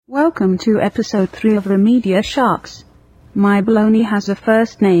Welcome to episode 3 of the Media Sharks. My baloney has a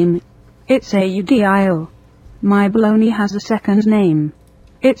first name. It's Audio. My baloney has a second name.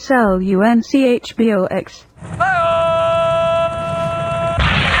 It's Lunchbox.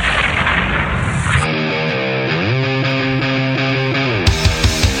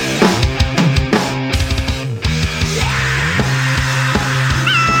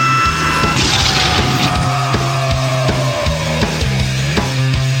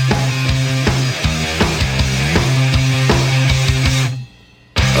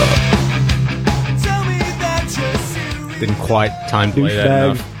 Didn't quite time delay that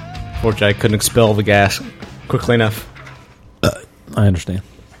enough. Fortunately, I couldn't expel the gas quickly enough. I understand.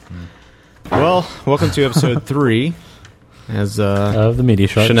 Well, welcome to episode 3, as of the Media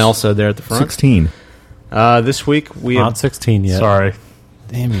Sharks. Chanel said there at the front. 16. This week we Not 16 yet. Sorry.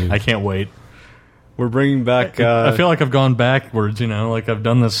 Damn you. I can't wait. we're bringing back. I feel like I've gone backwards, like I've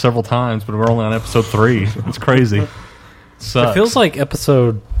done this several times, but we're only on episode 3. It's crazy. It feels like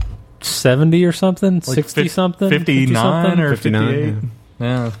episode 70 or something, like 60 something, 59 or 59. 58.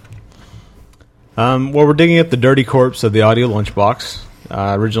 Yeah. Well, we're digging up the dirty corpse of the audio lunchbox.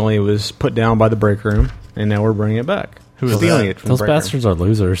 Originally, it was put down by the break room, and now we're bringing it back. Who is stealing that? it from Those the break bastards are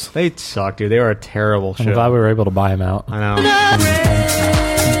losers. room. They suck, dude. They are a terrible show. I'm glad we were able to buy them out. I know.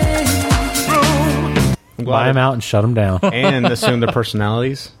 I'm glad Buy them out and shut them down. and assume their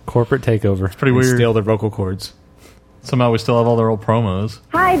personalities. Corporate takeover. Pretty and weird. steal their vocal cords. Somehow we still have all their old promos.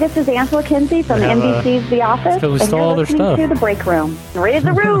 Hi, this is Angela Kinsey from NBC's The Office, because we and stole you're all their listening stuff. to The Break Room. Raise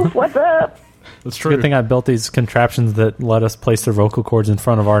the roof. What's up? That's true. Good thing I built these contraptions that let us place their vocal cords in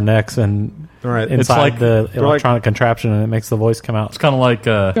front of our necks and Right. inside like- the they're like- electronic contraption, and it makes the voice come out. It's kind of like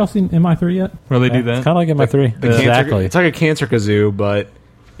Y'all seen MI3 yet? where they do It's that. kind of like in my 3. The cancer, Exactly. it's like a cancer kazoo, but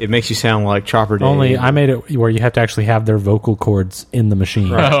it makes you sound like Chopper Dave. Only I made it where you have to actually have their vocal cords in the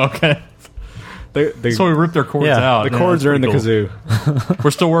machine. Oh, okay. The So we ripped their cords Yeah, out. the Yeah, cords that's are in the pretty cool. kazoo.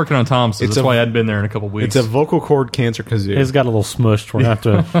 We're still working on Thomas's. It's That's a- why I hadn't been there in a couple weeks. It's a vocal cord cancer kazoo. It's got a little smushed. We're going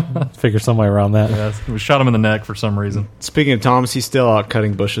to have to figure some way around that. Yeah, we shot him in the neck for some reason. Speaking of Thomas, he's still out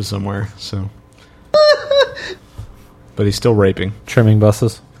cutting bushes somewhere. So, but he's still raping. Trimming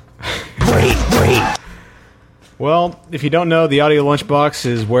buses. Well, if you don't know, the Audio Lunchbox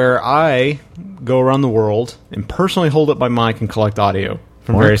is where I go around the world and personally hold up my mic and collect audio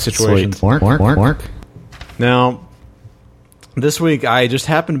from various situations. Mark. Now, this week I just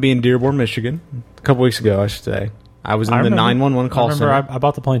happened to be in Dearborn, Michigan. A couple weeks ago, I should say. I was in the 911 call center. I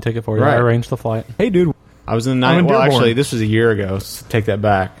bought the plane ticket for you. Right. I arranged the flight. Hey, dude. I was in the in well, Dearborn. actually, this was a year ago. So take that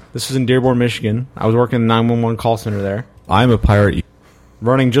back. This was in Dearborn, Michigan. I was working in the 911 call center there, I'm a pirate.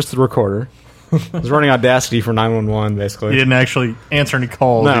 running just the recorder. I was running Audacity for 911, basically. He didn't actually answer any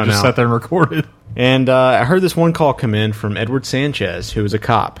calls. No, he just no. sat there and recorded. And I heard this one call come in from Edward Sanchez, who was a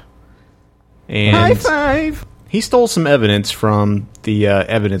cop. And High five! he stole some evidence from the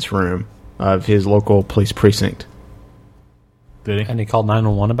evidence room of his local police precinct. Did he? And he called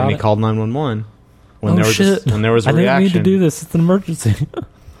 911 about And he it? called 911 when Oh, there was shit. when there was a I didn't reaction. need to do this. It's an emergency.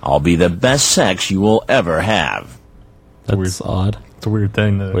 I'll be the best sex you will ever have. That's odd. It's a weird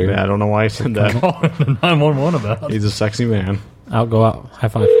thing to Yeah, I don't know why he said that. call 911 about. He's a sexy man. Out, go out. High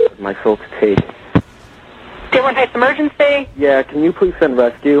five. My folks take. Dearborn Heights Emergency. Yeah, can you please send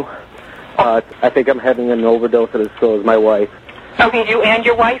rescue? I think I'm having an overdose, and so is my wife. Okay, you and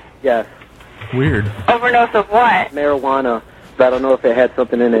your wife? Yes, Weird. Overdose of what? marijuana, but I don't know if it had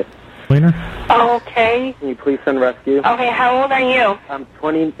something in it. Cleaner? Okay. Can you please send rescue? Okay, how old are you? I'm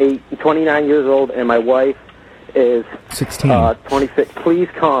 29 years old, and my wife is 16. 26. Please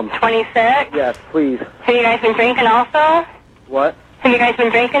come. 26? Yes, please. Have you guys been drinking also? What? Have you guys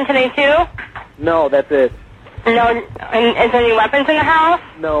been drinking today too? No, that's it. No, and is there any weapons in the house?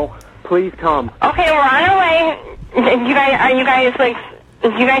 No, please come. Okay, we're on our way. Do you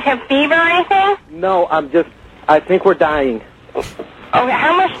guys have fever or anything? No, I think we're dying. Okay,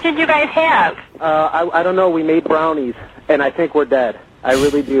 how much did you guys have? I don't know. We made brownies, and I think we're dead. I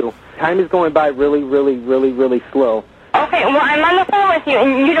really do. Time is going by really, really, really, really slow. Okay, well, I'm on the phone with you,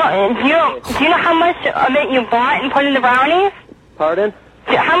 and do you know how much of it you bought and put in the brownies? Pardon?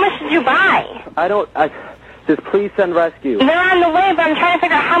 How much did you buy? Just please send rescue. They're on the way, but I'm trying to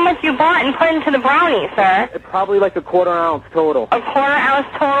figure out how much you bought and put into the brownies, sir. Probably like a quarter ounce total. A quarter ounce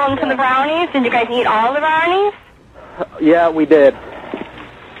total into the brownies? Did you guys eat all the brownies? Yeah, we did.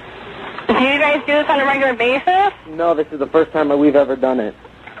 Do you guys do this on a regular basis? No, this is the first time we've ever done it.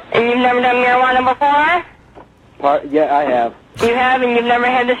 And you've never done marijuana before? Yeah, I have. You have, and you've never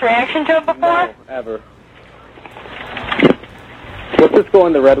had this reaction to it before? No, ever. What's the score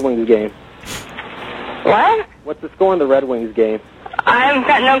in the Red Wings game? What? What's the score in the Red Wings game? I've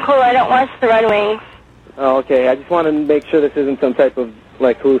got no clue. I don't watch the Red Wings. Oh, okay. I just want to make sure this isn't some type of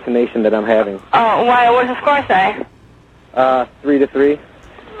hallucination that I'm having. Oh, why? What does the score say? 3-3.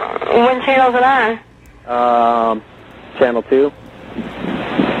 What channel is it on? Channel 2.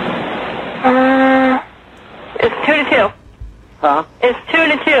 It's 2-2. Huh? It's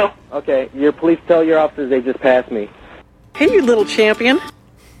 2-2. Okay. Your police tell your officers they just passed me. Hey, you little champion.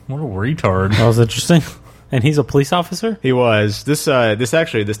 What a retard. That was interesting. And he's a police officer? He was. This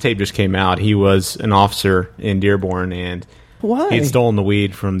tape just came out. He was an officer in Dearborn, and Why? he'd stolen the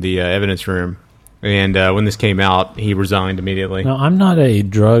weed from the evidence room. And when this came out, he resigned immediately. Now, I'm not a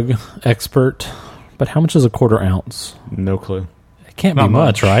drug expert, but how much is a quarter ounce? No clue. It can't Not be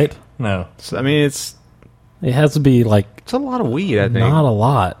much, right? No. So, I mean, it's has to be like a lot of weed, I think. not a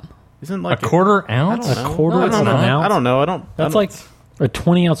lot. Isn't like a quarter ounce? A quarter of an ounce? I don't know. That's like a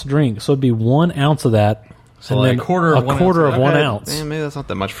 20-ounce drink, so it'd be 1 ounce of that. So and like then a quarter of 1 ounce. Damn, maybe that's not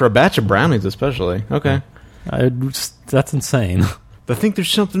that much. For a batch of brownies, especially. Okay. That's insane. I think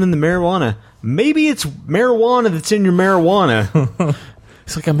there's something in the marijuana. Maybe it's marijuana that's in your marijuana.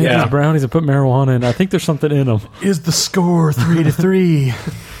 It's like I made these brownies and put marijuana in. I think there's something in them. Is the score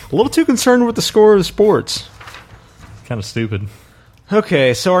 3-3? A little too concerned with the score of the sports. Kind of stupid.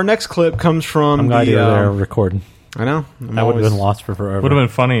 Okay, so our next clip comes from I'm glad you were there recording. I know. That would have been lost for forever. Would have been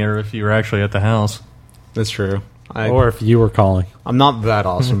funnier if you were actually at the house. That's true. Or if you were calling. I'm not that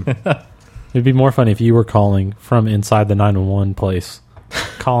awesome. It'd be more funny if you were calling from inside the 911 place.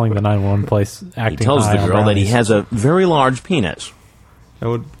 Calling the 911 place, acting He tells high the on girl that he brownies. has a very large penis. That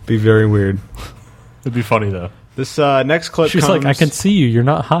would be very weird. It'd be funny, though. This next clip She's comes... like, I can see you. You're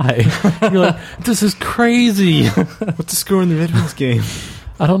not high. You're like, this is crazy. What's the score in the Red Wings game?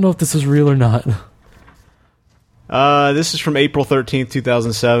 I don't know if this is real or not. This is from April 13th,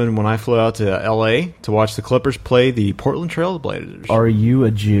 2007, when I flew out to L.A. to watch the Clippers play the Portland Trail Blazers. Are you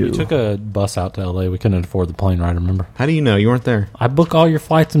a Jew? We took a bus out to L.A. We couldn't afford the plane ride, remember? How do you know? You weren't there. I book all your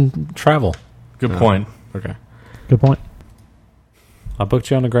flights and travel. Good point. Okay. Good point. I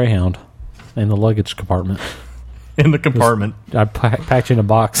booked you on a Greyhound in the luggage compartment. In the compartment. I packed you in a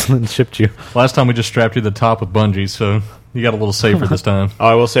box and then shipped you. Last time we just strapped you to the top with bungees, so you got a little safer this time. Oh,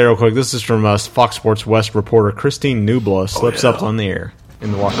 I will say real quick, this is from Fox Sports West reporter Christine Nubla slips up on the air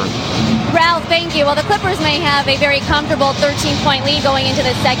in the locker room. Ralph, thank you. Well, the Clippers may have a very comfortable 13-point lead going into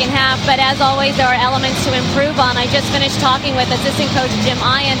the second half, but as always, there are elements to improve on. I just finished talking with assistant coach Jim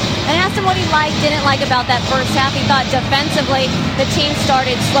Ian and asked him what he liked, didn't like about that first half. He thought defensively the team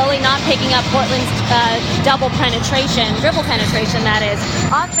started slowly not picking up Portland's dribble penetration, that is.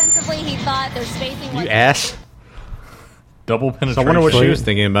 Offensively, he thought their spacing was... You ass. Double penetration. So I wonder what she was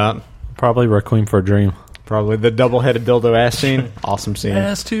thinking about. Probably Requiem for a Dream. Probably the double-headed dildo ass scene. Awesome scene.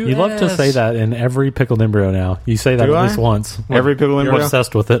 Ass to You love to say that in every pickled embryo now. You say that Do at I? least once. Every pickled You're embryo?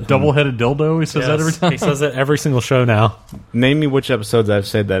 obsessed with it. Double-headed dildo? He says that every time? He says it every single show now. Name me which episodes I've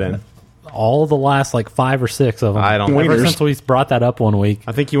said that in. All the last 5 or 6 of them. I don't- Ever Wieners. since we brought that up one week.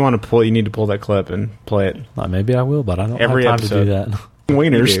 I think you need to pull that clip and play it. Maybe I will, but I don't Every have time episode. to do that.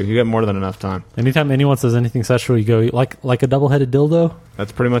 Wieners. You got more than enough time. Anytime anyone says anything sexual, you go, like a double-headed dildo?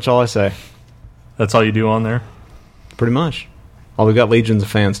 That's pretty much all I say. That's all you do on there? Pretty much. Well, we've got legions of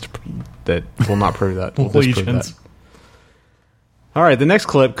fans that will not prove that. Will disprove Legions. that. All right, the next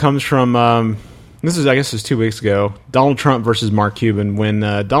clip comes from, this is 2 weeks ago, Donald Trump versus Mark Cuban, when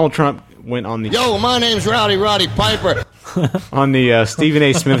Donald Trump went on the... Yo, my name's Roddy Piper. on the Stephen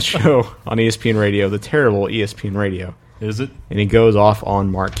A. Smith show on ESPN Radio, the terrible ESPN Radio. Is it? And he goes off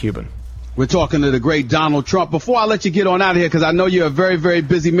on Mark Cuban. We're talking to the great Donald Trump. Before I let you get on out of here, because I know you're a very, very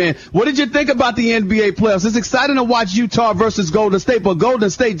busy man, what did you think about the NBA playoffs? It's exciting to watch Utah versus Golden State, but Golden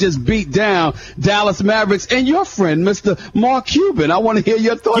State just beat down Dallas Mavericks and your friend, Mr. Mark Cuban. I want to hear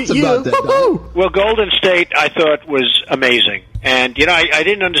your thoughts about that. Well, Golden State, I thought, was amazing. And, I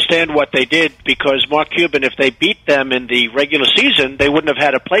didn't understand what they did because Mark Cuban, if they beat them in the regular season, they wouldn't have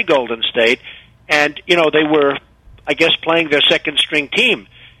had to play Golden State. And, they were, I guess, playing their second-string team.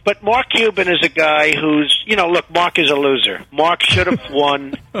 But Mark Cuban is a guy who's, look, Mark is a loser. Mark should have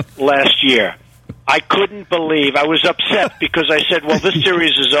won last year. I couldn't believe. I was upset because I said, well, this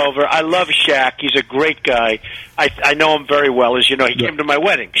series is over. I love Shaq. He's a great guy. I know him very well. As you know, he came to my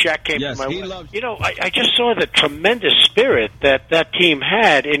wedding. Shaq came to my wedding. I just saw the tremendous spirit that team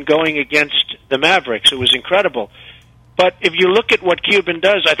had in going against the Mavericks. It was incredible. But if you look at what Cuban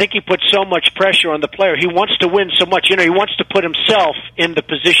does, I think he puts so much pressure on the player. He wants to win so much. He wants to put himself in the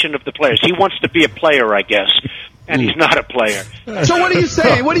position of the players. He wants to be a player, I guess. and he's not a player. So what are you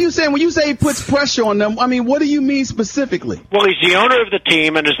saying? What are you saying when you say he puts pressure on them? I mean, what do you mean specifically? Well, he's the owner of the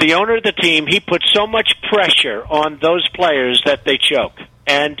team, and as the owner of the team, he puts so much pressure on those players that they choke.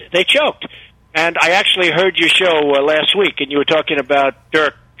 And they choked. And I actually heard your show last week, and you were talking about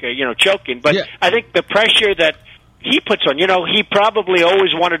Dirk, choking. But I think the pressure that he puts on, he probably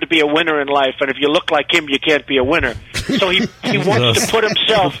always wanted to be a winner in life, and if you look like him, you can't be a winner. So he wants to put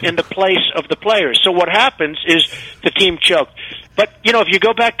himself in the place of the players. So what happens is the team choked. But, if you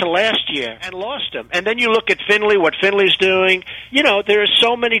go back to last year and lost him, and then you look at Finley, what Finley's doing, there are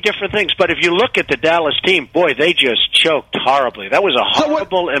so many different things. But if you look at the Dallas team, boy, they just choked horribly. That was a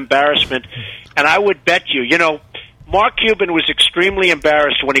horrible embarrassment. And I would bet you, Mark Cuban was extremely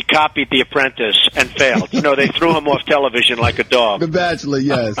embarrassed when he copied The Apprentice and failed. They threw him off television like a dog. The Bachelor,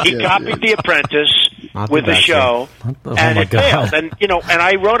 yes. He copied The Apprentice with the show, and it failed. And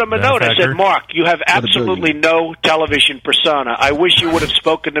I wrote him a note. I said, Mark, you have absolutely no television persona. I wish you would have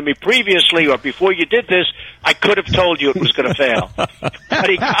spoken to me previously or before you did this. I could have told you it was going to fail. But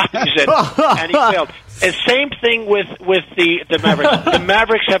he copies it, and he failed. And same thing with the Mavericks. The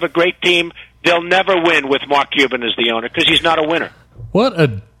Mavericks have a great team. They'll never win with Mark Cuban as the owner because he's not a winner. What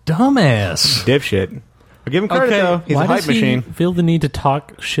a dumbass. Dipshit. I'll give him credit, though. He's a hype machine. Why does he feel the need to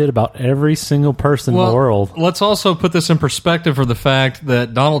talk shit about every single person in the world? Let's also put this in perspective for the fact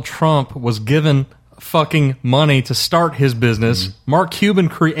that Donald Trump was given fucking money to start his business. Mark Cuban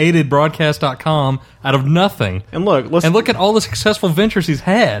created Broadcast.com out of nothing. And look at all the successful ventures he's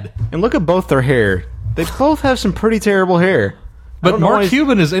had. And look at both their hair. They both have some pretty terrible hair. But Mark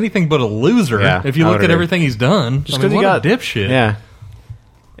Cuban is anything but a loser. Yeah, if you look at everything he's done, just because he got a dipshit. Yeah,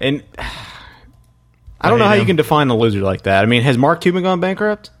 and I don't know how you can define a loser like that. I mean, has Mark Cuban gone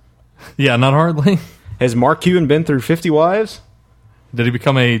bankrupt? Yeah, not hardly. Has Mark Cuban been through 50 wives? Did he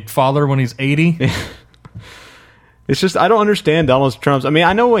become a father when he's 80? It's just I don't understand Donald Trump's. I mean,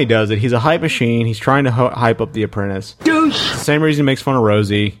 I know why he does it. He's a hype machine. He's trying to hype up The Apprentice. Douche. Same reason he makes fun of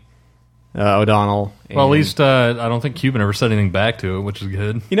Rosie O'Donnell. Well, at least I don't think Cuban ever said anything back to it, which is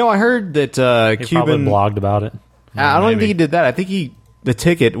good. I heard that he Cuban probably blogged about it. I don't think he did that. I think the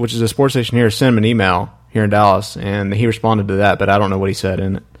Ticket, which is a sports station here, sent him an email here in Dallas, and he responded to that, but I don't know what he said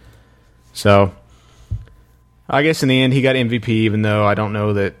in it. So, I guess in the end he got MVP, even though I don't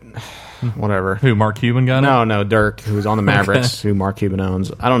know that. Whatever. Who, Mark Cuban got it? No, Dirk, who's on the Mavericks, who Mark Cuban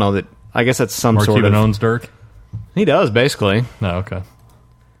owns. I don't know that. I guess that's some Mark sort Cuban of. owns Dirk? He does, basically. No, okay.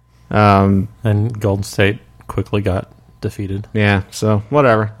 And Golden State quickly got defeated. Yeah, so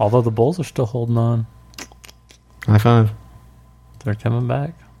whatever. Although the Bulls are still holding on. High five. They're coming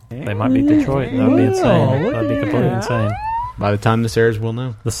back. They might beat Detroit. That would be insane. That would be completely insane. By the time this airs, we'll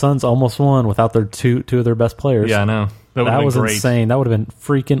know. The Suns almost won without their two of their best players. Yeah, I know. That was great. Insane. That would have been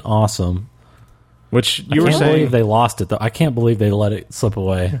freaking awesome. Which I can't believe they lost it, though. I can't believe they let it slip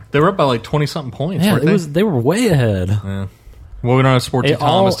away. They were up by like 20-something points, Yeah, weren't they were way ahead. Yeah. Well, we don't have Sportsy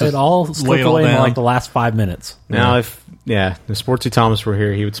Thomas. It all slipped away in like the last 5 minutes. Now, if Sportsy Thomas were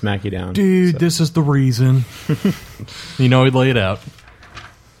here, he would smack you down. Dude, this is the reason. He'd lay it out.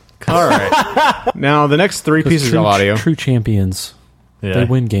 All right. Now, the next three pieces of audio. True champions. Yeah. They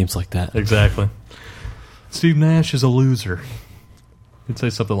win games like that. Exactly. Steve Nash is a loser. You'd say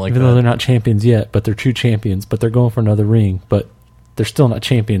something like Even that. though they're not champions yet, but they're true champions, but they're going for another ring, but they're still not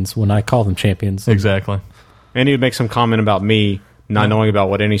champions when I call them champions. Exactly. And he would make some comment about me not knowing about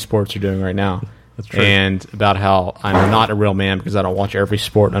what any sports are doing right now. That's true. And about how I'm not a real man because I don't watch every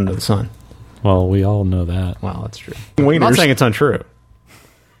sport under the sun. Well, we all know that. Well, that's true. I'm not saying it's untrue.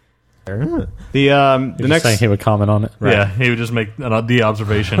 The next saying he would comment on it. Right. Yeah, he would just make the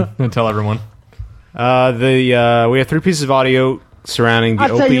observation and tell everyone. We have three pieces of audio surrounding the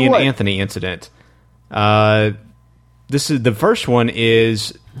Opie and Anthony incident. This is the first one.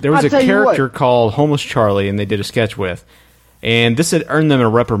 Is there was a character called Homeless Charlie, and they did a sketch with, and this had earned them a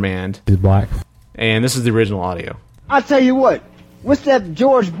reprimand. He's black, and this is the original audio. I'll tell you what. What's that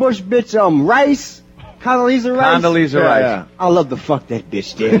George Bush bitch? Rice. Condoleezza Rice? Condoleezza Rice. Yeah. I love to fuck that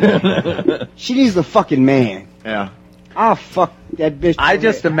bitch, dude. She needs the fucking man. Yeah. I'll fuck that bitch. I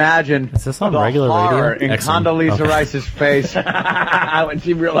just imagine is this on the regular horror radio? in Condoleezza Rice's face when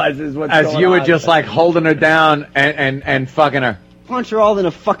she realizes what's as going you on. were just like holding her down and fucking her. Punch her all in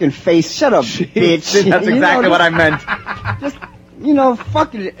the fucking face. Shut up, bitch. That's exactly what I meant. Just,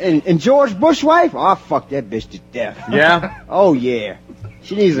 fuck it. And George Bush wife? I'll fuck that bitch to death. Yeah? Oh, yeah.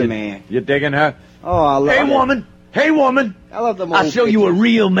 She needs a man. You digging her? Oh, I love Hey, it. woman. Hey, woman. I love them. I'll show you a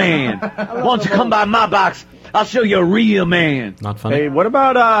real man. Why don't you come by my box? I'll show you a real man. Not funny. Hey, what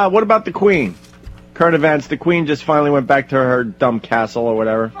about the Queen? current events. The Queen just finally went back to her dumb castle or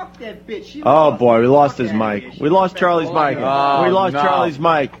whatever. Fuck that bitch. Oh boy, we lost his mic. We lost Charlie's mic. We lost Charlie's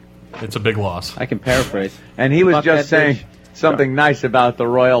mic. It's a big loss. I can paraphrase. And he was Fuck just that saying bitch. something nice about the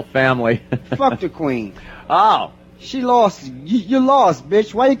royal family. Fuck the Queen. Oh. She lost. You lost,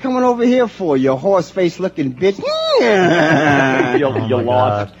 bitch. Why you coming over here for, you horse face looking bitch? you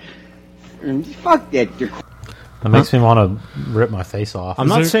lost. Fuck that. That makes me want to rip my face off. I'm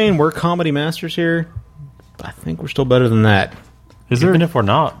not saying we're comedy masters here, but I think we're still better than that. Even if we're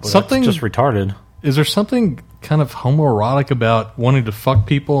not, something just retarded. Is there something kind of homoerotic about wanting to fuck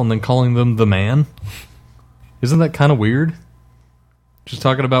people and then calling them the man? Isn't that kind of weird? Just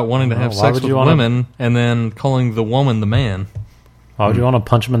talking about wanting to have sex with women and then calling the woman the man. Why would you want to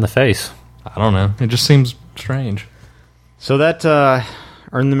punch him in the face? I don't know. It just seems strange. So that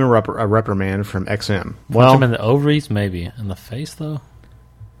earned them a reprimand from XM. Punch him in the ovaries, maybe. In the face, though?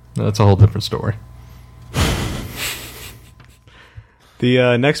 That's a whole different story.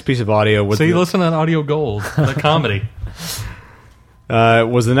 The next piece of audio was... See, listen to that audio gold. That comedy.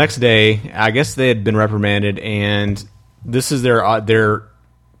 Was the next day. I guess they had been reprimanded, and this is their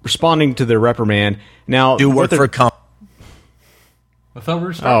responding to their reprimand. Now, Do work for a company. I thought we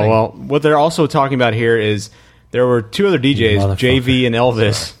were starting. Oh, well, what they're also talking about here is there were two other DJs, JV and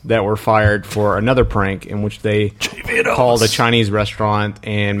Elvis, that were fired for another prank in which they called a Chinese restaurant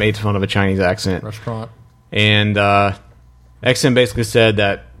and made fun of a Chinese accent. And XM basically said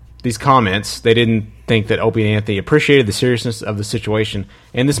that these comments, they didn't think that Opie and Anthony appreciated the seriousness of the situation,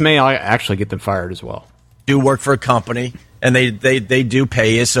 and this may actually get them fired as well. Do work for a company, and they do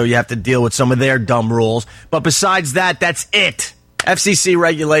pay you, so you have to deal with some of their dumb rules. But besides that, that's it. FCC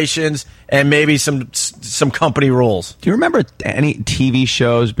regulations and maybe some company rules. Do you remember any TV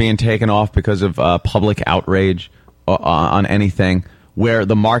shows being taken off because of public outrage on anything where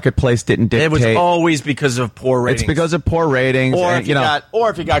the marketplace didn't dictate? It was always because of poor ratings. It's because of poor ratings. Or, and,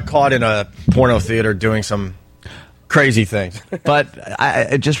 if you got caught in a porno theater doing some crazy things.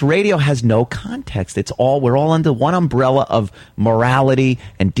 But just radio has no context. We're all under one umbrella of morality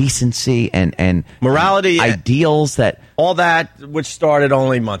and decency and morality ideals that all that which started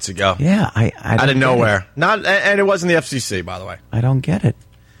only months ago. Yeah, I out of nowhere. And it wasn't the FCC, by the way. I don't get it.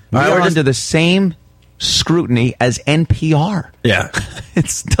 We All right, are we're just- under the same scrutiny as NPR. Yeah.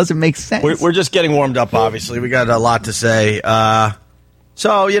 It doesn't make sense. We're just getting warmed up, obviously. We got a lot to say.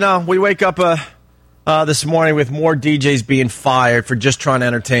 So, we wake up this morning with more DJs being fired for just trying to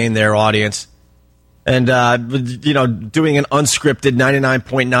entertain their audience. And, doing an unscripted,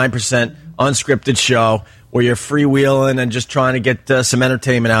 99.9% unscripted show where you're freewheeling and just trying to get some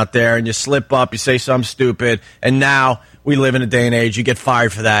entertainment out there, and you slip up, you say something stupid, and now we live in a day and age you get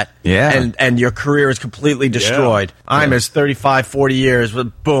fired for that. Yeah. And your career is completely destroyed. I'm 35, 40 years,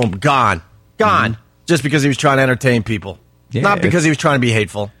 but boom, gone. Just because he was trying to entertain people. Yeah, Not because he was trying to be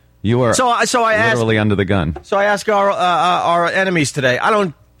hateful. You are So I asked, literally under the gun. so I ask our enemies today.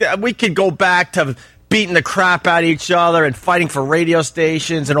 We could go back to beating the crap out of each other and fighting for radio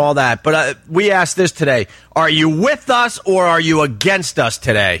stations and all that. But we asked this today. Are you with us or are you against us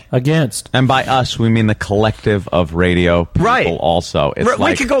today? Against. And by us, we mean the collective of radio people Right. also. It's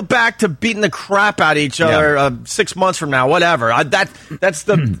We could go back to beating the crap out of each other 6 months from now, whatever.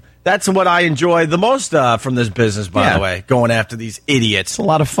 That's what I enjoy the most from this business, by the way, going after these idiots. It's a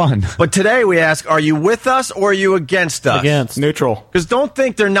lot of fun. But today we ask, are you with us or are you against us? Against. Neutral. Because don't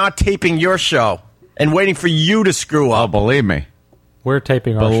think they're not taping your show and waiting for you to screw up. Oh, believe me. We're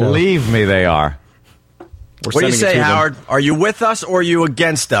taping our show. Believe me, they are. What do you say, Howard? Are you with us or are you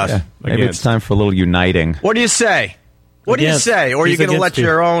against us? Yeah, maybe it's time for a little uniting. What do you say? What do you Against. say? Or are you He's going to let against you.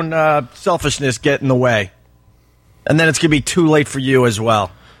 your own selfishness get in the way? And then it's going to be too late for you as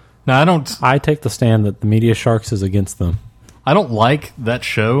well. No, I take the stand that the Media Sharks is against them. I don't like that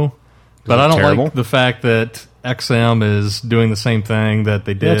show, but I don't terrible? like the fact that XM is doing the same thing that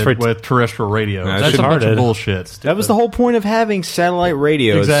they did with terrestrial radio. No, That's a bunch of retarded. bullshit. That was the whole point of having satellite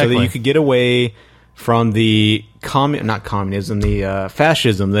radios, so Exactly. that you could get away from the fascism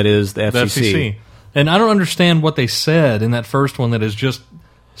that is the FCC. And I don't understand what they said in that first one that is just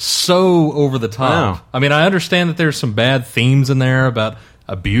so over the top. Wow. I mean, I understand that there's some bad themes in there about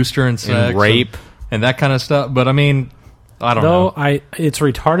abuse during sex And rape. and that kind of stuff, but I mean, I don't know. It's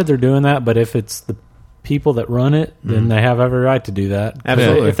retarded they're doing that, but if it's the people that run it, then they have every right to do that.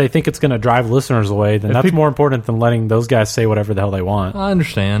 Absolutely. If they think it's going to drive listeners away, then that's more important than letting those guys say whatever the hell they want. I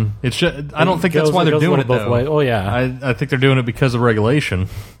understand. It's just, I don't think that's why It they're goes a doing little it, both though. ways. Oh, yeah. I think they're doing it because of regulation,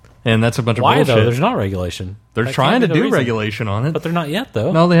 and that's a bunch of Why, bullshit. though? There's not regulation. They're That trying to can't be the do reason. regulation on it. But they're not yet,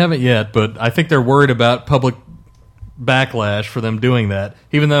 though. No, they haven't yet, but I think they're worried about public backlash for them doing that,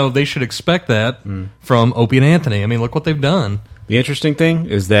 even though they should expect that from Opie and Anthony. I mean, look what they've done. The interesting thing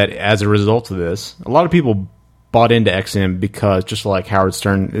is that as a result of this, a lot of people bought into XM because just like Howard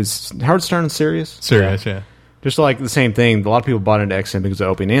Stern is Sirius? Sirius, yeah. Just like the same thing, a lot of people bought into XM because of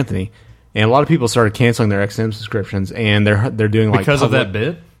Opie and Anthony, and a lot of people started canceling their XM subscriptions, and they're doing like because of that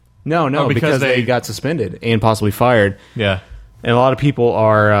bit. No, because they got suspended and possibly fired. Yeah, and a lot of people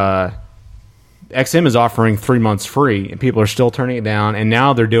are. XM is offering 3 months free, and people are still turning it down. And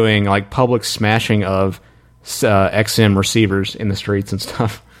now they're doing like public smashing of XM receivers in the streets and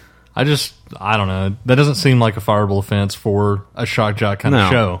stuff. I don't know. That doesn't seem like a fireable offense for a shock jock kind of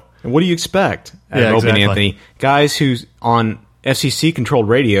show. And what do you expect? Opie and Anthony, guys who's on FCC controlled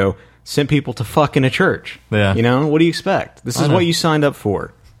radio sent people to fuck in a church. Yeah, what do you expect? This is what you signed up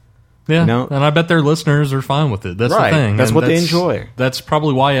for. Yeah, and I bet their listeners are fine with it. That's right. the thing. That's what they enjoy. That's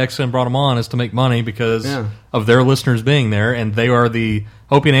probably why XM brought them on, is to make money because of their listeners being there, and they are the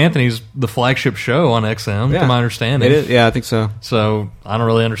Opie and Anthony's the flagship show on XM, to my understanding. It is. Yeah, I think so. So I don't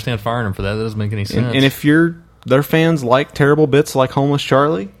really understand firing them for that. That doesn't make any sense. And if their fans like terrible bits like Homeless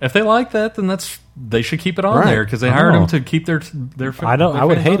Charlie, if they like that, then they should keep it on there because they hired them to keep their. I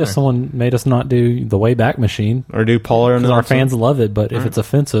would hate if someone made us not do the Wayback Machine or do Paul Arnold. Our fans love it, but if it's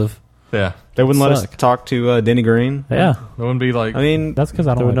offensive. Yeah, they wouldn't let us talk to Denny Green. Yeah, it wouldn't be like. I mean, that's because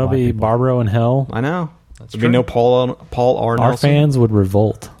I don't. There would be Barbaro in hell. I know. There'd be no Paul R. Nelson. Our fans would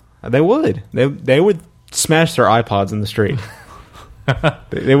revolt. They would. They would smash their iPods in the street.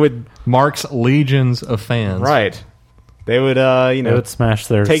 They would. Mark's legions of fans. Right. They would. They would smash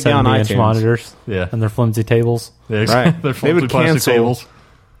their take down 70-inch monitors. Yeah, and their flimsy tables. Yeah, right. Their they would cancel tables.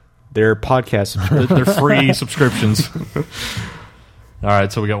 Their podcast. Their free subscriptions. All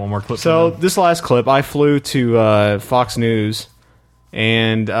right, so we got one more clip. So this last clip, I flew to Fox News,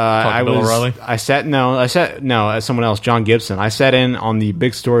 and someone else, John Gibson. I sat in on the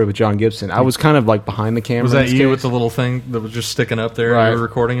big story with John Gibson. I was kind of like behind the camera. Was that you with the little thing that was just sticking up there? Right. And you were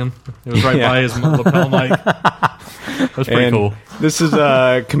recording him. It was right by his lapel mic. That was pretty cool. This is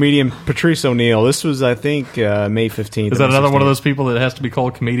comedian Patrice O'Neill. This was, I think, May 15th. Is that another one of those people that has to be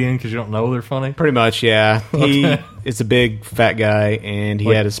called comedian because you don't know they're funny? Pretty much, yeah. He is a big fat guy, and he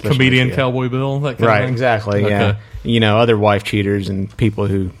had a special comedian Cowboy Bill, that kind of thing? Exactly, yeah. Other wife cheaters and people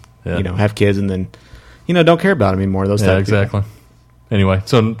who have kids and then don't care about him anymore. Those type of exactly. Anyway,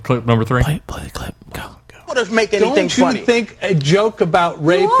 so clip number 3. Play the clip. Go. What does make anything funny? Don't you think a joke about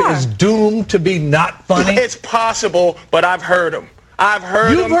rape is doomed to be not funny? It's possible, but I've heard them.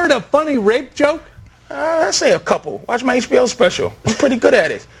 You've heard a funny rape joke? I say a couple. Watch my HBO special. I'm pretty good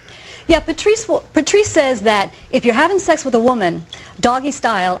at it. Yeah, Patrice says that if you're having sex with a woman, doggy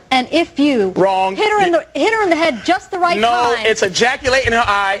style, and if you hit her in the head just the right time. No, it's ejaculate in her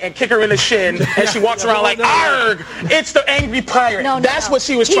eye and kick her in the shin, and she walks around like, arg! It's the angry pirate. That's what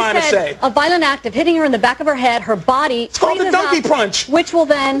she was trying to say. A violent act of hitting her in the back of her head, her body. It's called the donkey punch. Which will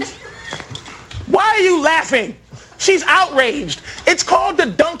then. Why are you laughing? She's outraged. It's called the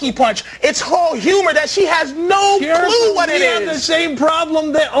donkey punch. It's whole humor that she has no clue what it is. We have the same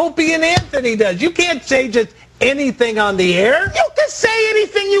problem that Opie and Anthony does. You can't say just anything on the air. You can say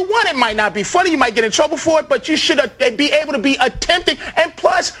anything you want. It might not be funny. You might get in trouble for it, but you should be able to be attempting. And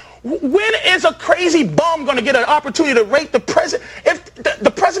plus, when is a crazy bum going to get an opportunity to rape the president? If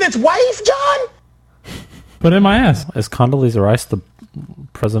the president's wife, John? Put in my ass. Is Condoleezza Rice the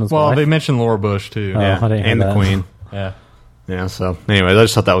president's wife? Well, they mentioned Laura Bush, too. And the Queen. Yeah. Yeah, so anyway, I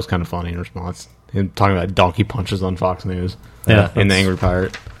just thought that was kind of funny in response. Him talking about donkey punches on Fox News. Yeah. And the Angry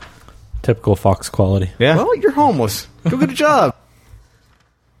Pirate. Typical Fox quality. Yeah. Well, you're homeless. Go get a job.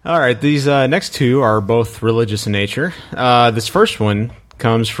 All right, these next two are both religious in nature. This first one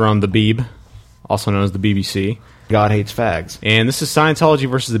comes from the Beeb, also known as the BBC. God hates fags. And this is Scientology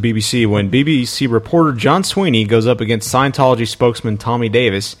versus the BBC when BBC reporter John Sweeney goes up against Scientology spokesman Tommy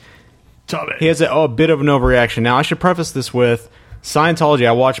Davis. He has a bit of an overreaction. Now, I should preface this with Scientology.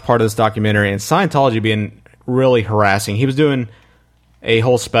 I watched part of this documentary, and Scientology being really harassing. He was doing a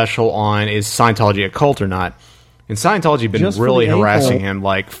whole special on is Scientology a cult or not. And Scientology had been really harassing him,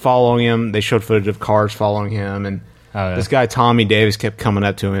 like following him. They showed footage of cars following him, and this guy Tommy Davis kept coming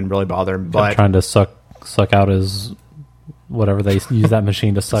up to him and really bothering him. But trying to suck out his whatever they use that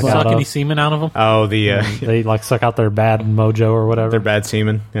machine to suck out of. any semen out of them? Oh, they like suck out their bad mojo or whatever. Their bad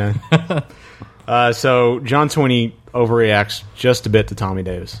semen. Yeah. So John Sweeney overreacts just a bit to Tommy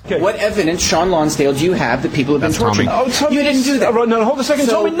Davis. Okay. What evidence, Sean Lonsdale, do you have that people have been tortured? Tommy, you didn't do that. No, hold a second,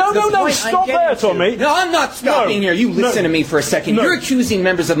 So Tommy. No, stop there, Tommy. No, I'm not stopping here. You listen to me for a second. You're accusing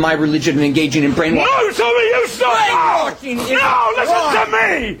members of my religion of engaging in brainwashing. No, Tommy, you stop now! No, listen to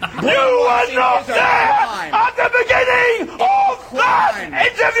me! You were not there! At the beginning of that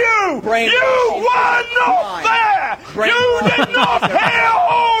interview, you were not there. You did not hear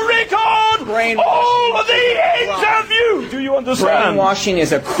or record all of the interview. Do you understand? Brainwashing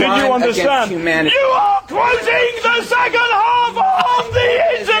is a crime against humanity. You are quoting the second half of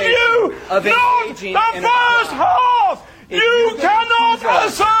the interview, not the first half. You cannot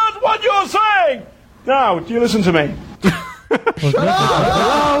assert what you're saying. Now, do you listen to me?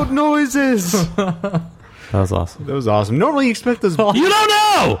 Loud noises. That was awesome. That was awesome. Normally you expect those. You don't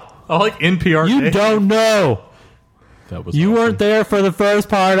know. I like NPR. You don't know. That was. You weren't there for the first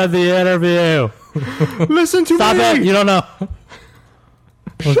part of the interview. Listen to Stop me. it. You don't know.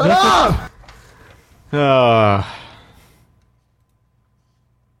 Shut up. No,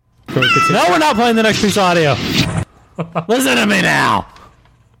 we're not playing the next piece of audio. Listen to me now.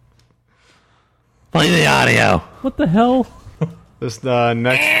 Play the audio. What the hell? This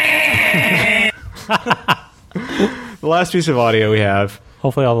next. The last piece of audio we have.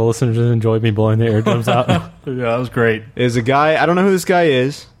 Hopefully all the listeners enjoyed me blowing the air drums out. Yeah, that was great. Is a guy, I don't know who this guy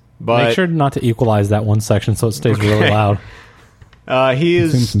is, but make sure not to equalize that one section so it stays really loud. He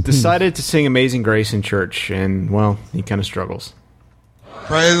has decided to sing Amazing Grace in church, and, well, he kind of struggles.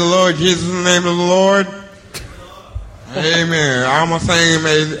 Praise the Lord, Jesus in the name of the Lord. Amen. I'm going to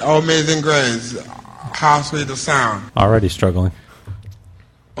sing Amazing Grace. How sweet the sound. Already struggling.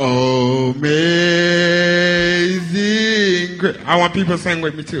 Amazing Grace. I want people to sing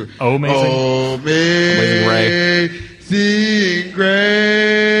with me too. Amazing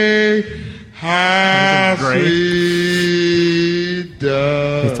Grace. How sweet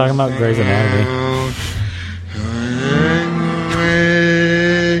the He's talking about Grey's Anatomy.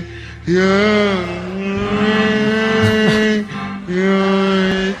 What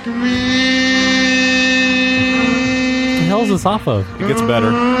the hell is this off of? It gets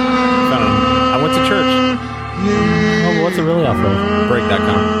better. I went to church. Oh, what's it really off of?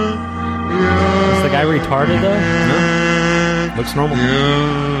 Break.com. Is the guy retarded though? No. Looks normal.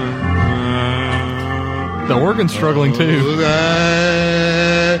 The organ's struggling too.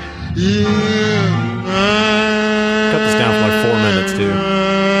 Cut this down for like 4 minutes too.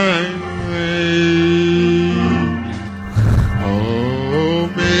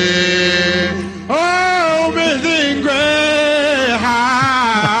 Amazing Grace,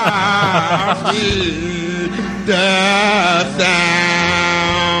 how sweet the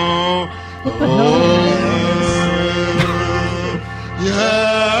sound. What the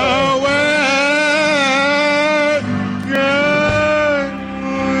hell?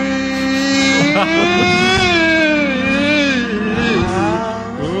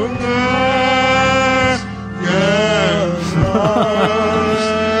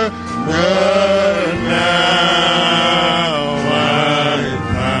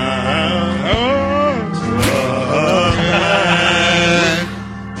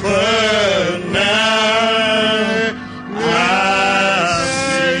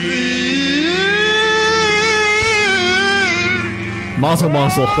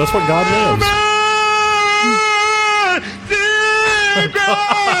 Muscle. That's what God loves.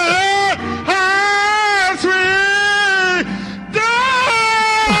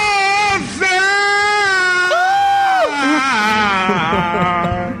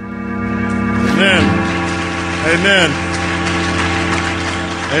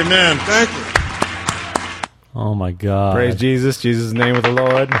 Amen. Thank you. Oh my God. Praise Jesus. Jesus' name of the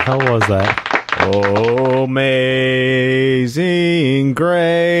Lord. What the hell was that? Oh, Amazing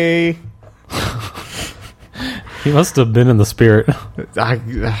Grace. He must have been in the spirit.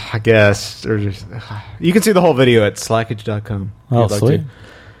 I guess. Or just, you can see the whole video at slackage.com. Oh, sweet.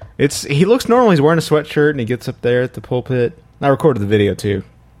 He looks normal. He's wearing a sweatshirt and he gets up there at the pulpit. I recorded the video too,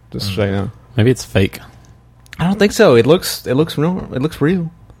 just so you know. Maybe it's fake. I don't think so. It looks real. It looks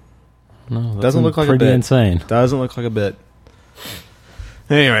real. No, that doesn't look like a pretty bit. Insane. Doesn't look like a bit.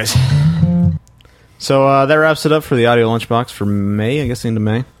 Anyways, so that wraps it up for the audio lunchbox for May. I guess the end of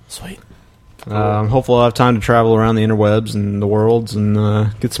May. Sweet. Hopefully, I'll have time to travel around the interwebs and the worlds and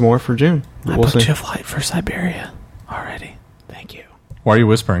get some more for June. I booked you a flight for Siberia already. Thank you. Why are you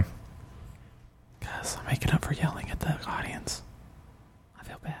whispering? Because I'm making up for yelling at the audience. I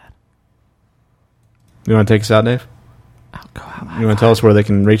feel bad. You want to take us out, Dave? I'll go out. You want to tell us where they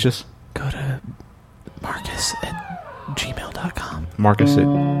can reach us? Go to Marcus@gmail.com. Marcus at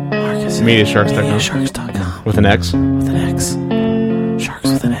MediaSharks.com. MediaSharks.com. With an X? With an X.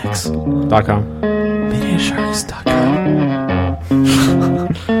 Sharks with an X. .com.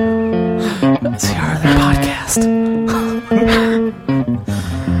 MediaSharks.com. See our other podcast.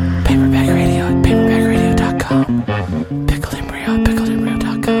 Paperback Radio at paperbackradio.com. Pickled Embryo at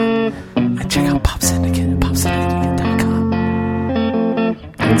pickledembryo.com. And check out Pop Syndicate at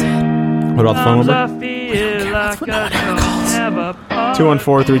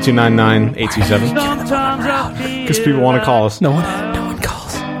 214-3299-827. Because people want to call us. No one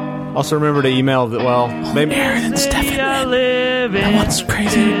calls. Also remember to email that. Well, maybe Aaron and Stefan. That one's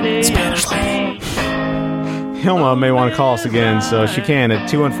crazy Spanish lady. Hilma may want to call us again, so she can at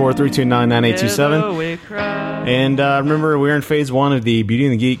 214-329-9827. And remember, we're in phase 1 of the Beauty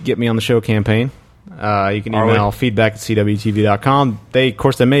and the Geek Get Me on the Show campaign. You can email feedback at cwtv.com. Of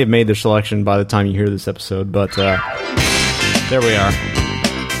course, they may have made their selection by the time you hear this episode, but there we are.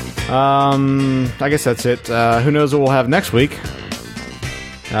 I guess that's it. Who knows what we'll have next week?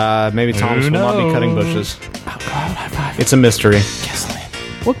 Maybe Thomas will not be cutting bushes. Oh, God, high five. It's a mystery.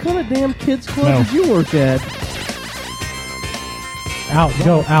 What kind of damn kids club did you work at? Out,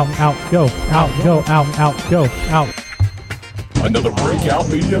 go, out, go, out, go, out, go, out. Another Breakout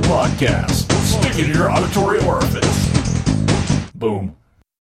Media podcast. Stick it in your auditory orifice. Boom.